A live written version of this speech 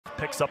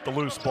picks up the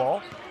loose ball,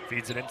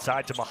 feeds it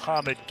inside to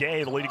Muhammad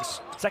Gay, the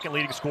second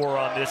leading scorer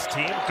on this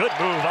team. Good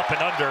move up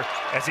and under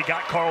as he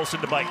got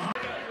Carlson to bite.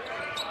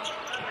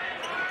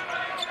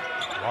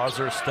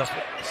 Lazar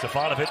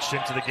Stefanovic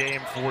into the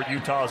game for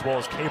Utah, as well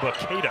as Keba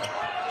Keita.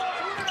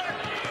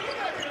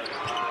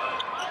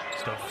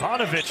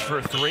 Stefanovic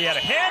for three, had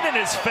a hand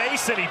in his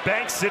face and he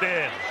banks it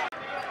in.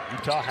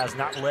 Utah has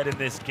not led in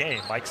this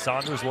game. Mike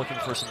Saunders looking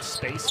for some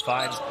space,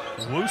 finds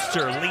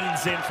Worster,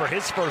 leans in for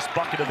his first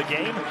bucket of the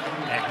game,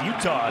 and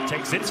Utah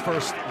takes its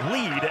first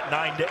lead at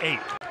 9-8.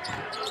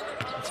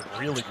 Some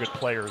really good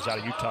players out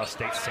of Utah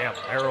State. Sam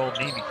Merrill,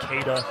 Nimi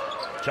Keita,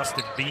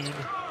 Justin Bean.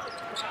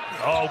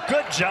 Oh,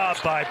 good job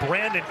by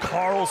Brandon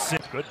Carlson.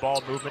 Good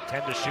ball movement,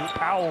 10 to shoot.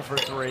 Powell for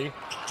three. 1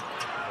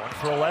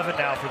 for 11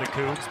 now for the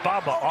Cougs.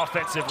 Bamba,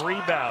 offensive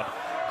rebound.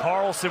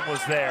 Carlson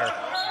was there.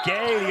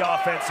 Gay, the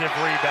offensive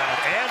rebound,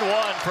 and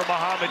one for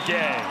Muhammad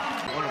Gay.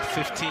 1 of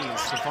 15.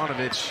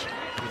 Stefanovic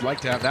would like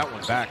to have that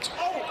one back.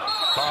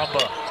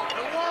 Bamba,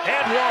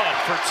 and one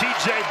for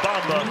TJ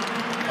Bamba.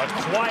 A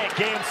quiet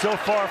game so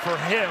far for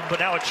him, but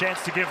now a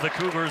chance to give the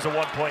Cougars a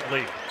 1-point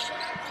lead.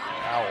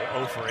 Powell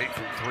 0 for 8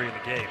 from 3 in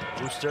the game.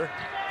 Worster,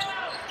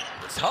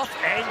 tough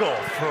angle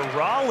for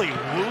Rollie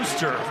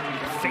Worster,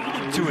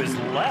 fading to his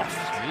left.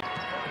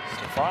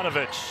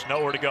 Stefanovic,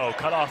 nowhere to go,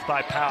 cut off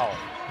by Powell.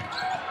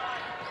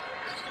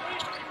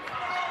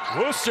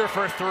 Worster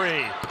for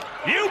three.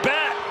 You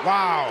bet!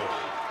 Wow.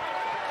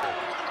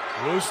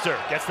 Worster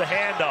gets the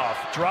handoff,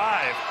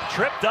 drive,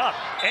 tripped up.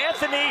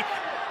 Anthony,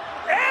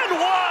 and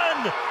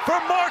one for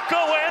Marco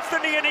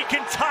Anthony, and he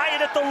can tie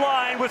it at the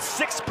line with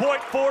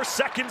 6.4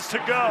 seconds to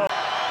go.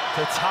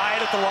 To tie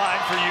it at the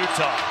line for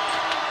Utah.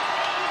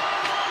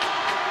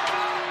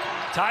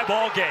 Tie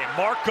ball game.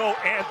 Marco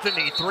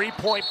Anthony,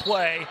 three-point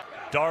play.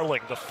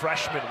 Darling, the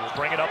freshman, will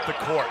bring it up the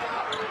court.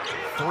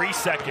 3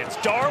 seconds.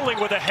 Darling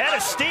with a head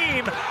of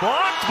steam,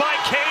 blocked by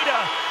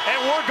Keita,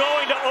 and we're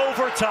going to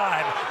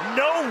overtime.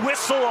 No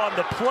whistle on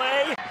the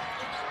play.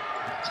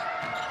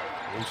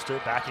 Worster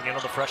backing in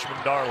on the freshman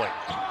Darling.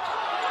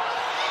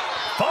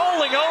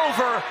 Falling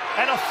over,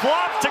 and a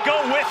flop to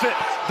go with it.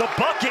 The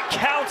bucket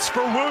counts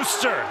for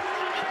Worster.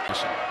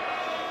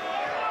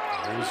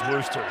 Here's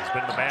Worster, he's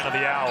been the man of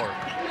the hour.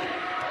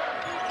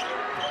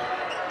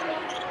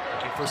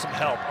 For some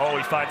help. Oh,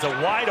 he finds a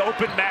wide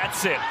open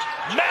Madsen.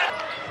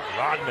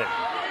 Rodman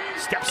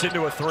steps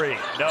into a three.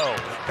 No.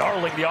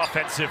 Darling the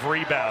offensive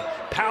rebound.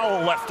 Powell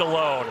left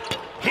alone.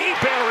 He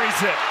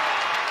buries it.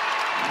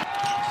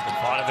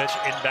 Stefanovic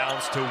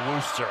inbounds to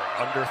Worster.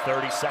 Under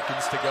 30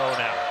 seconds to go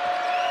now.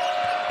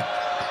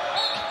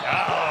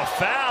 Oh,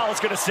 foul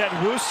is going to send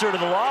Worster to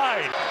the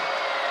line.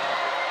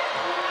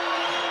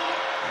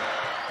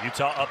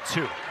 Utah up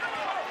 2.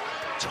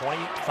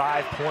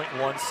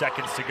 25.1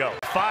 seconds to go.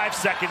 5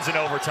 seconds in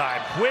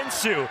overtime.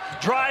 Quinsu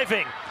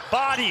driving,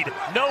 bodied,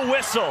 no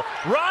whistle.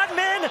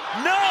 Rodman,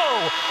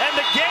 no! And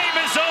the game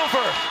is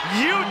over.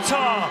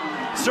 Utah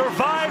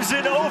survives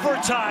in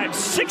overtime,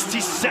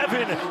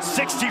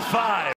 67-65.